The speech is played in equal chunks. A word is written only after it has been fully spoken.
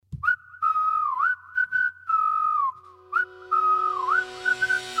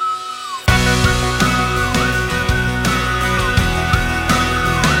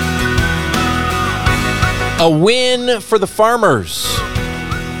A win for the farmers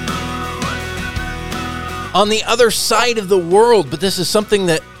on the other side of the world, but this is something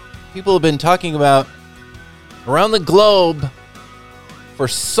that people have been talking about around the globe for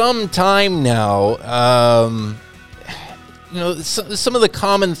some time now. Some of the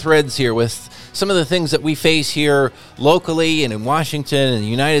common threads here with some of the things that we face here locally and in Washington and the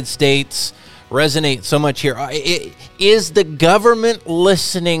United States resonate so much here. Is the government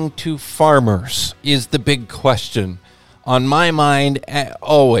listening to farmers is the big question on my mind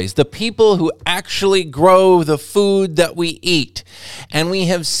always. The people who actually grow the food that we eat. And we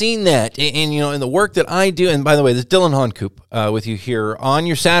have seen that in the work that I do. And by the way, this is Dylan Honcoop with you here on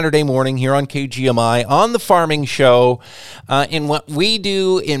your Saturday morning here on KGMI on the Farming Show. In what we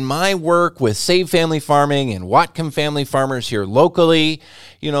do in my work with Save Family Farming and Whatcom Family Farmers here locally,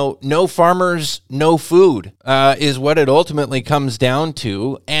 no farmers, no food is what it ultimately comes down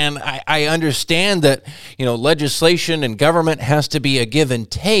to. And I understand that, legislation and government has to be a give and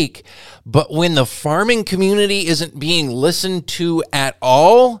take. But when the farming community isn't being listened to at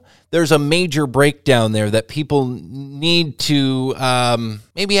all, there's a major breakdown there that people need to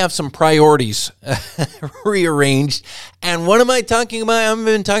maybe have some priorities rearranged. And what am I talking about? I've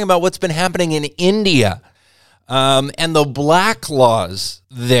been talking about what's been happening in India. And the black laws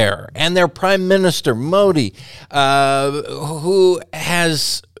there, and their Prime Minister, Modi, who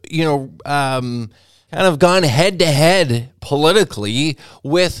has, kind of gone head-to-head politically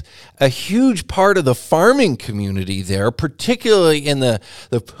with a huge part of the farming community there, particularly in the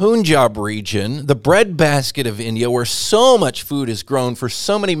Punjab region, the breadbasket of India, where so much food is grown for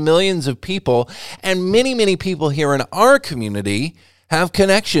so many millions of people, and many, many people here in our community have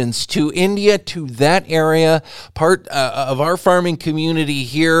connections to India, to that area, part of our farming community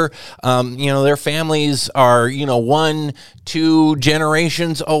here. Their families are, 1-2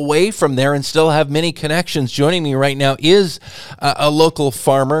 generations away from there and still have many connections. Joining me right now is a local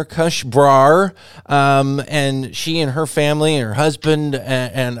farmer, Kush Brar, and she and her family and her husband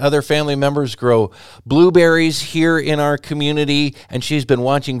and other family members grow blueberries here in our community, and she's been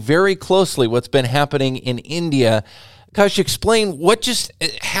watching very closely what's been happening in India. Kush, explain what just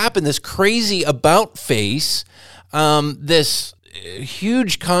happened, this crazy about-face, this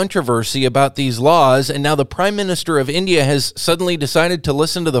huge controversy about these laws, and now the Prime Minister of India has suddenly decided to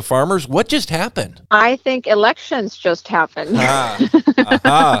listen to the farmers. What just happened? I think elections just happened.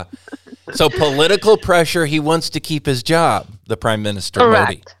 So political pressure, he wants to keep his job, the Prime Minister,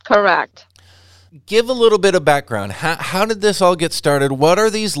 Modi. Correct. Give a little bit of background. How did this all get started? What are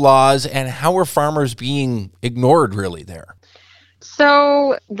these laws, and how are farmers being ignored really there?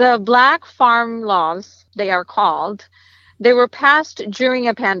 So the Black Farm Laws, they are called, they were passed during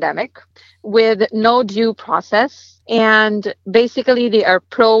a pandemic with no due process, and basically they are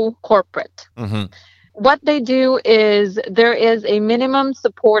pro-corporate. Mm-hmm. What they do is there is a minimum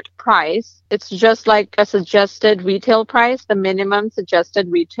support price. It's just like a suggested retail price, the minimum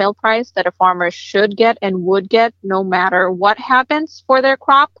suggested retail price that a farmer should get and would get no matter what happens for their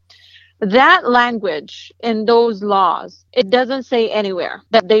crop. That language in those laws, it doesn't say anywhere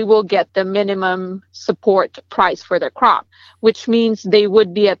that they will get the minimum support price for their crop, which means they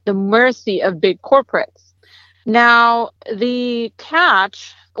would be at the mercy of big corporates. Now, the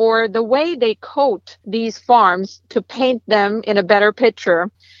catch, or the way they coat these farms to paint them in a better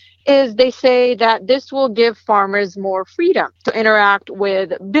picture, is they say that this will give farmers more freedom to interact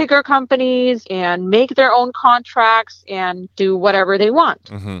with bigger companies and make their own contracts and do whatever they want.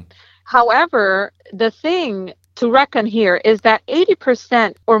 Mm-hmm. However, the thing to reckon here is that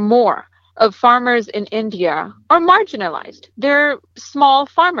 80% or more of farmers in India are marginalized. They're small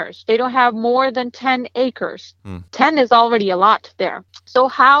farmers. They don't have more than 10 acres. 10 is already a lot there. So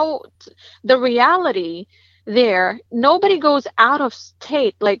the reality there, nobody goes out of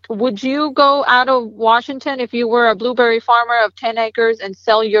state. Like, would you go out of Washington if you were a blueberry farmer of 10 acres and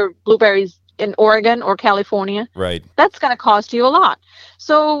sell your blueberries in Oregon or California? Right. That's going to cost you a lot.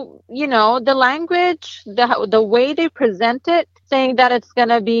 So, the language, the way they present it, saying that it's going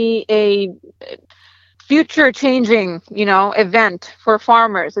to be a future changing, event for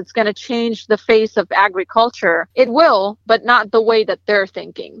farmers. It's going to change the face of agriculture. It will, but not the way that they're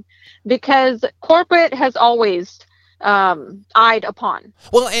thinking, because corporate has always eyed upon.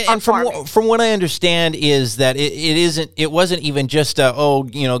 Well, and from what I understand is that it wasn't even just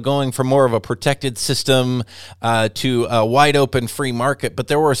going from more of a protected system to a wide open free market, but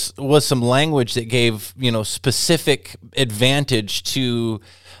there was some language that gave specific advantage to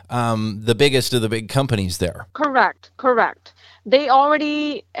the biggest of the big companies there. Correct. They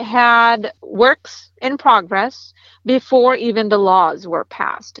already had works in progress before even the laws were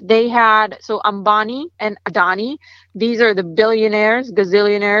passed. They had, so Ambani and Adani, these are the billionaires,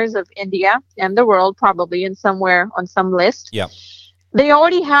 gazillionaires of India and the world, probably in somewhere on some list. Yeah. They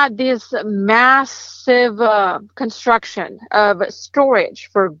already had this massive construction of storage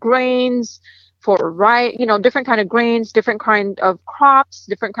for grains, for different kind of grains, different kind of crops,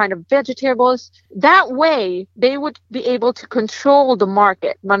 different kind of vegetables. That way, they would be able to control the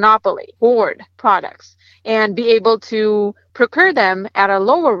market, monopoly, hoard products, and be able to procure them at a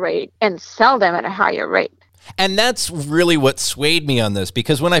lower rate and sell them at a higher rate. And that's really what swayed me on this,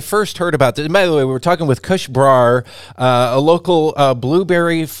 because when I first heard about this, and by the way, we were talking with Kush Brar, a local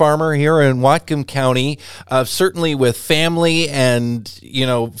blueberry farmer here in Whatcom County, certainly with family and,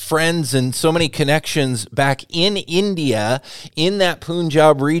 friends and so many connections back in India, in that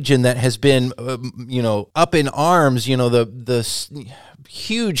Punjab region that has been, up in arms. The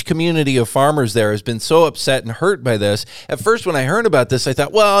huge community of farmers there has been so upset and hurt by this. At first, when I heard about this, I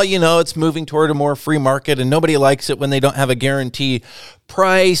thought, well, it's moving toward a more free market, and nobody likes it when they don't have a guarantee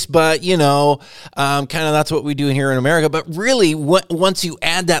price, but kind of that's what we do here in America. But really, once you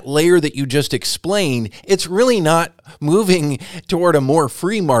add that layer that you just explained, it's really not moving toward a more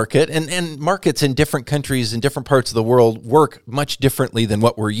free market, and markets in different countries in different parts of the world work much differently than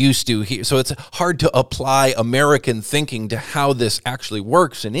what we're used to here. So it's hard to apply American thinking to how this actually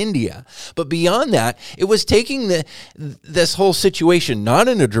works in India. But beyond that, it was taking this whole situation not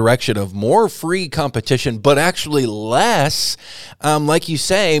in a direction of more free competition, but actually less, like you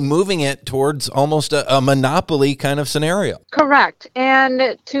say, moving it towards almost a monopoly kind of scenario. Correct.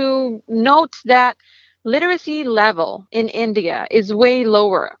 And to note that literacy level in India is way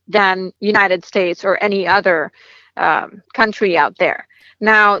lower than United States or any other country out there.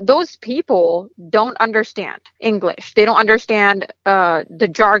 Now, those people don't understand English. They don't understand the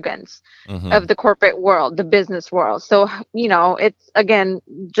jargons of the corporate world, the business world. So, it's, again,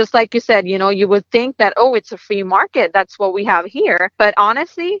 just like you said, you would think that, it's a free market. That's what we have here. But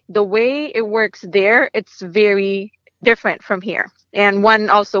honestly, the way it works there, it's very different from here. And one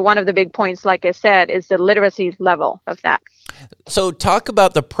of the big points, like I said, is the literacy level of that. So talk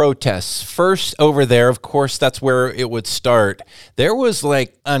about the protests. First over there, of course, that's where it would start. There was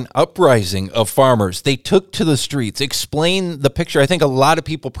like an uprising of farmers. They took to the streets. Explain the picture. I think a lot of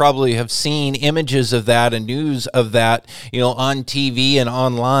people probably have seen images of that and news of that, on TV and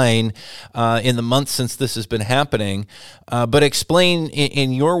online in the months since this has been happening. But explain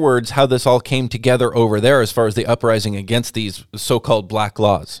in your words how this all came together over there as far as the uprising against these so-called black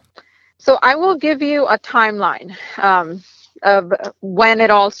laws. So I will give you a timeline of when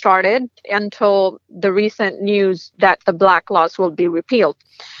it all started until the recent news that the black laws will be repealed.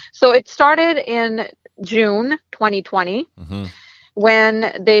 So it started in June 2020 when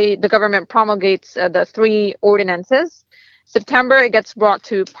the government promulgates the 3 ordinances. September, it gets brought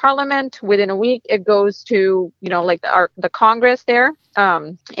to Parliament. Within a week, it goes to, the Congress there.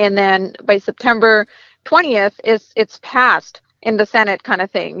 And then by September 20th, it's passed in the Senate kind of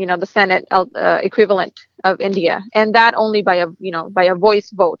thing, the Senate equivalent of India. And that only by a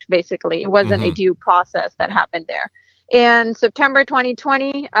voice vote, basically. It wasn't a due process that happened there. In September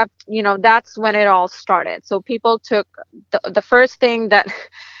 2020, that's when it all started. So people took the first thing that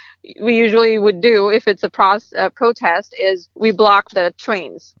we usually would do if it's a protest is we block the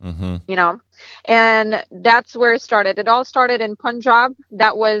trains, and that's where it started. It all started in Punjab.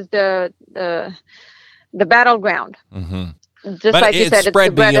 That was the battleground. Just but like you said, it's the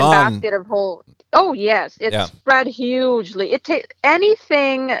bread and basket of whole. Oh yes, it's spread hugely.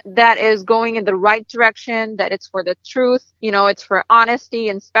 Anything that is going in the right direction, that it's for the truth, it's for honesty,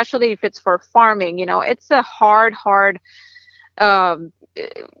 and especially if it's for farming, it's a hard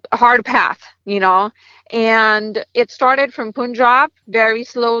path, and it started from Punjab very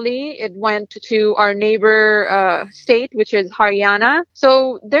slowly. It went to our neighbor state, which is Haryana.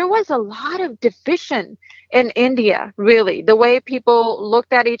 So there was a lot of division in India, really. The way people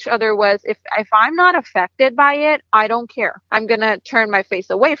looked at each other was, if I'm not affected by it, I don't care. I'm going to turn my face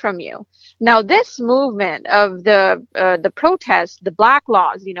away from you. Now, this movement of the protests, the black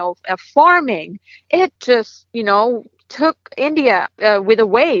laws, farming, it just, took India with a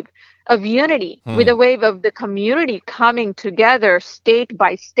wave of unity, with a wave of the community coming together state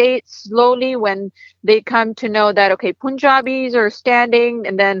by state slowly, when they come to know that, okay, Punjabis are standing,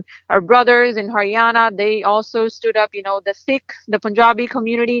 and then our brothers in Haryana, they also stood up, the Sikh, the Punjabi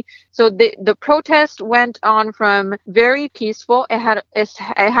community. So the protest went on from very peaceful. It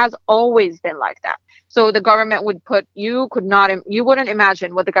has always been like that. So the government you wouldn't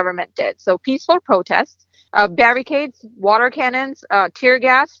imagine what the government did. So peaceful protests, barricades, water cannons, tear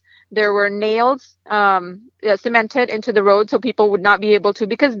gas. There were nails cemented into the road so people would not be able to,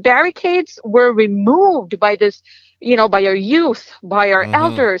 because barricades were removed by this, by our youth, by our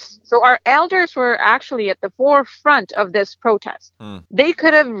elders. So our elders were actually at the forefront of this protest. They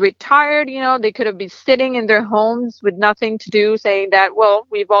could have retired, they could have been sitting in their homes with nothing to do, saying that, well,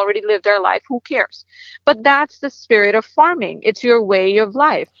 we've already lived our life, who cares? But that's the spirit of farming. It's your way of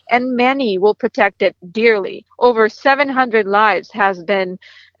life, and many will protect it dearly. Over 700 lives have been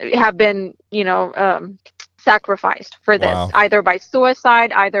sacrificed for this. Wow. Either by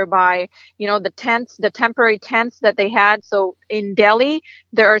suicide, either by the temporary tents that they had. So in Delhi,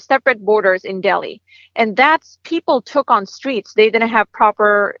 there are separate borders in Delhi, and that's people took on streets. They didn't have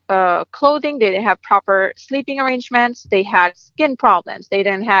proper clothing, they didn't have proper sleeping arrangements, they had skin problems, they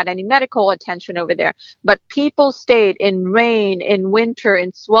didn't have any medical attention over there, but people stayed in rain, in winter,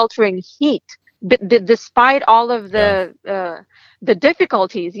 in sweltering heat, despite all of the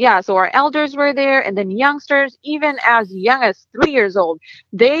difficulties. So our elders were there, and then youngsters, even as young as 3 years old.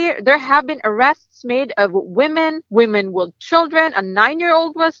 There have been arrests made of women with children. A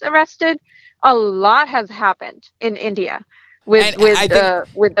 9-year-old was arrested. A lot has happened in India with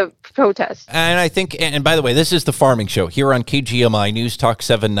the protests. And I think, and by the way, this is the Farming Show here on KGMI News Talk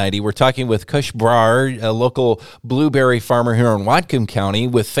 790. We're talking with Kush Brar, a local blueberry farmer here in Whatcom County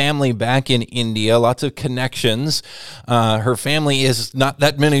with family back in India, lots of connections. Her family is not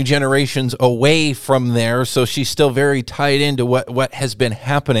that many generations away from there, so she's still very tied into what has been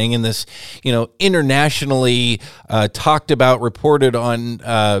happening in this, internationally talked about, reported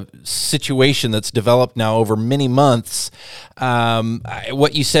on situation that's developed now over many months.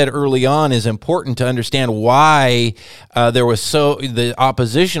 What you said early on is important to understand why the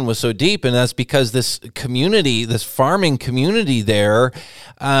opposition was so deep, and that's because this community, this farming community there,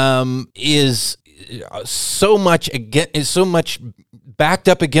 is so much backed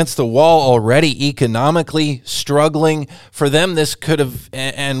up against the wall already, economically struggling. For them, this could have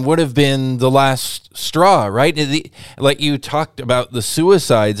and would have been the last straw, right? Like you talked about the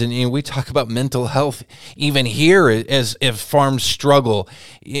suicides, and we talk about mental health even here as if farms struggle.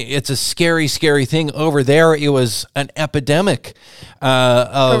 It's a scary, scary thing. Over there, it was an epidemic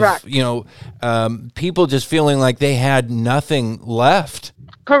of people just feeling like they had nothing left.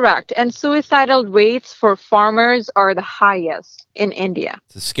 Correct. And suicidal rates for farmers are the highest in India.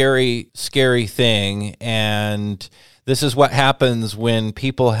 It's a scary, scary thing. And this is what happens when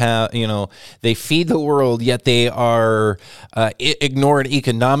people have, they feed the world, yet they are ignored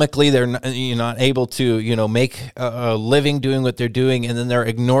economically. They're not able to, make a living doing what they're doing. And then they're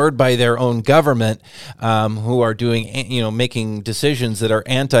ignored by their own government, who are doing, making decisions that are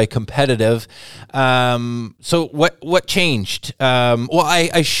anti-competitive. So what changed?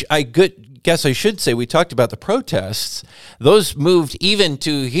 Guess I should say we talked about the protests. Those moved even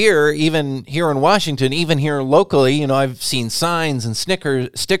here in Washington, even here locally. I've seen signs and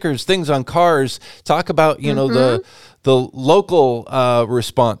stickers, things on cars. Talk about the local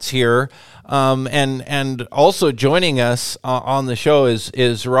response here. And also joining us on the show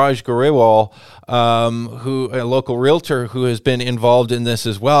is Raj Grewal, a local realtor who has been involved in this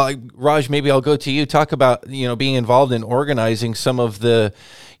as well. Raj, maybe I'll go to you. Talk about being involved in organizing some of the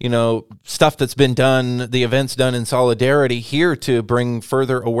stuff that's been done, the events done in solidarity here to bring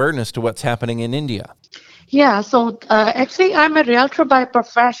further awareness to what's happening in India. Yeah, so actually I'm a realtor by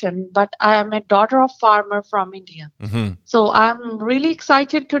profession, but I am a daughter of farmer from India. Mm-hmm. So I'm really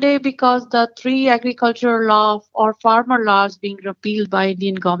excited today because the 3 agricultural law or farmer laws being repealed by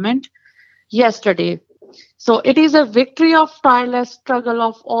Indian government yesterday. So it is a victory of tireless struggle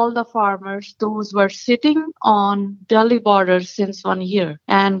of all the farmers, those were sitting on Delhi borders since 1 year.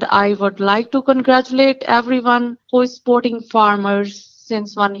 And I would like to congratulate everyone who is supporting farmers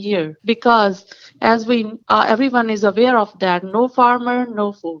since 1 year, because as everyone is aware of that, no farmer,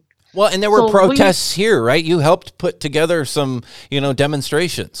 no food. Well, and there were protests here, right? You helped put together some,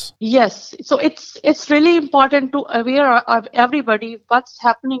 demonstrations. Yes. So it's really important to aware of everybody what's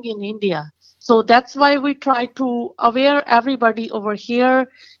happening in India. So that's why we try to aware everybody over here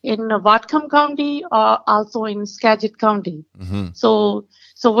in Whatcom County, also in Skagit County. Mm-hmm. So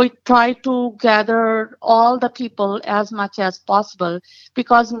we try to gather all the people as much as possible,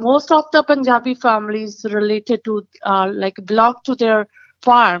 because most of the Punjabi families related to belong to their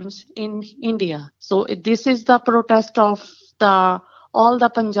farms in India. So this is the protest of all the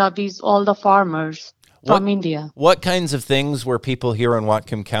Punjabis, all the farmers from India. What kinds of things were people here in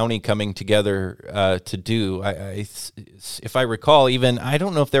Whatcom County coming together to do? If I recall, even I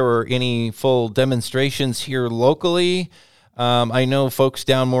don't know if there were any full demonstrations here locally. I know folks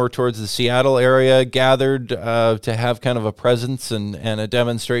down more towards the Seattle area gathered to have kind of a presence and a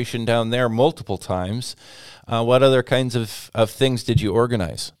demonstration down there multiple times. What other kinds of things did you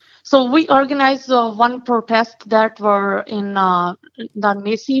organize? So we organized one protest that were in the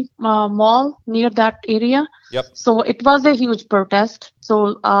Macy Mall near that area. Yep. So it was a huge protest.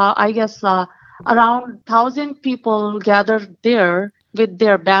 So I guess around 1,000 people gathered there with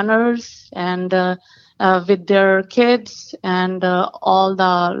their banners and with their kids and all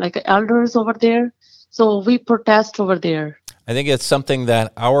the elders over there. So we protest over there. I think it's something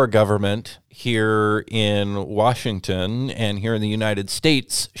that our government here in Washington and here in the United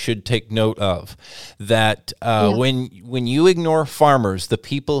States should take note of, that when you ignore farmers, the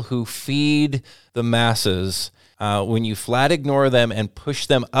people who feed the masses, when you flat ignore them and push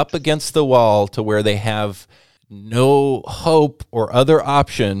them up against the wall to where they have no hope or other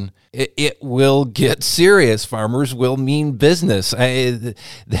option, it will get serious. Farmers will mean business.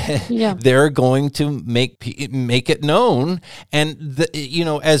 They're going to make it known. And,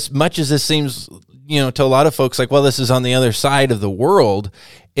 as much as this seems, to a lot of folks like, well, this is on the other side of the world,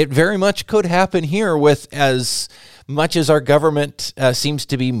 it very much could happen here, with as much as our government seems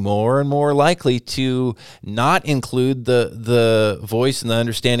to be more and more likely to not include the voice and the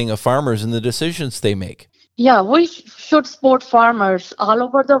understanding of farmers in the decisions they make. Yeah, we should support farmers all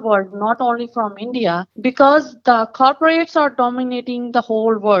over the world, not only from India, because the corporates are dominating the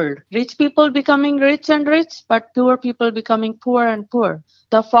whole world. Rich people becoming rich and rich, but poor people becoming poor and poor.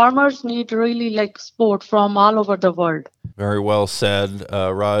 The farmers need really support from all over the world. Very well said.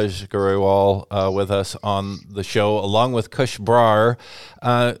 Raj Grewal with us on the show, along with Kush Brar.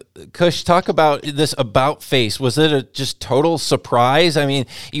 Kush, talk about this about face. Was it a just total surprise? I mean,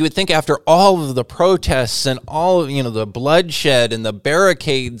 you would think after all of the protests and all of, the bloodshed and the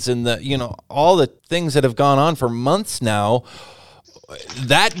barricades and all the things that have gone on for months now,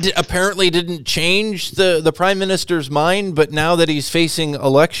 that apparently didn't change the prime minister's mind, but now that he's facing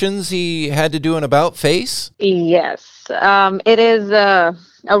elections, he had to do an about face? Yes. It is a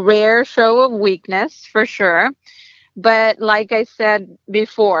rare show of weakness, for sure. But like I said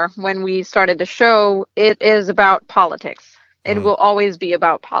before, when we started the show, it is about politics. It will always be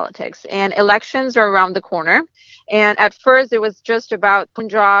about politics. And elections are around the corner. And at first, it was just about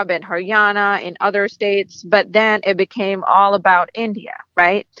Punjab and Haryana and other states. But then it became all about India,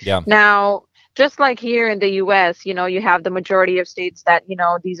 right? Yeah. Now, just like here in the U.S., you have the majority of states that,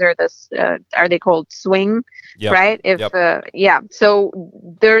 these are are they called swing, right? So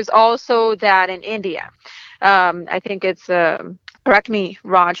there's also that in India. I think it's, correct me,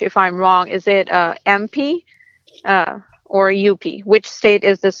 Raj, if I'm wrong, is it MP or UP? Which state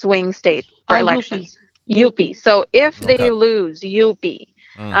is the swing state for elections? UP. So if they lose UP,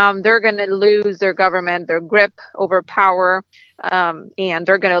 they're going to lose their government, their grip over power, and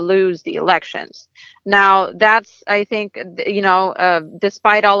they're going to lose the elections. Now, that's, I think,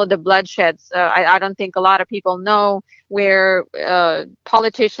 despite all of the bloodsheds, I don't think a lot of people know where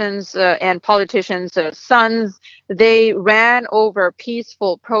politicians and politicians' sons, they ran over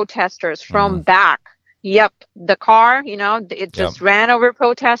peaceful protesters from back. Yep, the car, it just ran over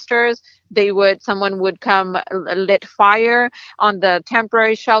protesters. Someone would come, lit fire on the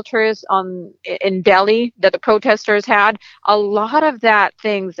temporary shelters in Delhi that the protesters had. A lot of that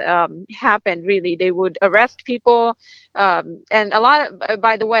things happened, really. They would arrest people. And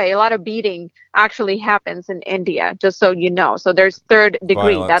by the way, a lot of beating actually happens in India, just so you know. So there's third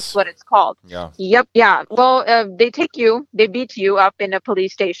degree. Violence. That's what it's called. Yeah. Yep. Yeah. Well, they beat you up in a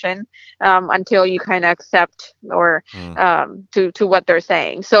police station until you kind of accept or to what they're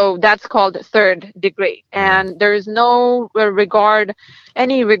saying. So that's called third degree. And there is no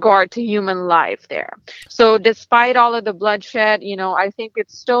any regard to human life there. So despite all of the bloodshed, I think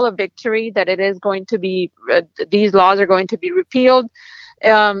it's still a victory that it is going to be, these laws are going to be repealed.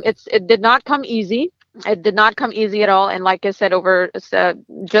 It did not come easy. It did not come easy at all. And like I said,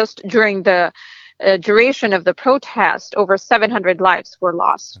 just during the duration of the protest, over 700 lives were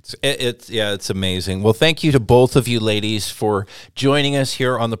lost. It's amazing. Well, thank you to both of you ladies for joining us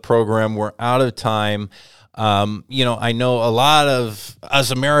here on the program. We're out of time. I know a lot of us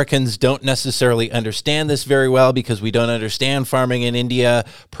Americans don't necessarily understand this very well because we don't understand farming in India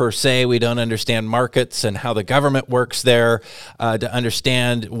per se. We don't understand markets and how the government works there, to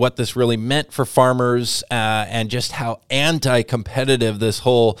understand what this really meant for farmers, and just how anti-competitive this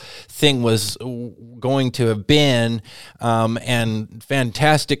whole thing was going to have been, and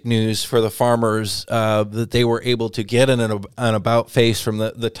fantastic news for the farmers that they were able to get an about face from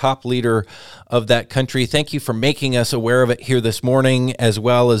the top leader of that country. Thank you for making us aware of it here this morning, as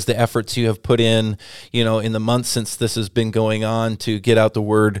well as the efforts you have put in the months since this has been going on to get out the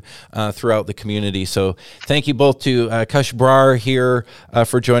word throughout the community. So thank you both to Kush Brar here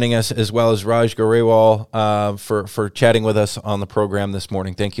for joining us, as well as Raj Garewal for chatting with us on the program this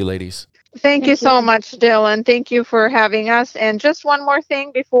morning. Thank you, ladies. Thank you so much, Dylan. Thank you for having us. And just one more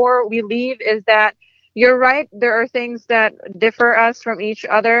thing before we leave is that you're right. There are things that differ us from each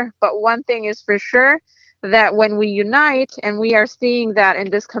other. But one thing is for sure, that when we unite, and we are seeing that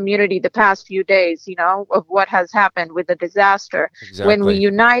in this community the past few days, of what has happened with the disaster. Exactly. When we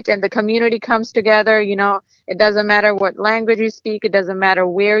unite and the community comes together, it doesn't matter what language you speak. It doesn't matter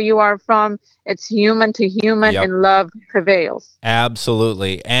where you are from. It's human to human, Yep. and love prevails.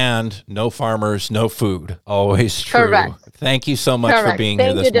 Absolutely. And no farmers, no food. Always true. Correct. Thank you so much for being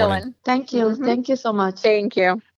here this morning. Thank you, Dylan. Thank you. Thank you so much. Thank you.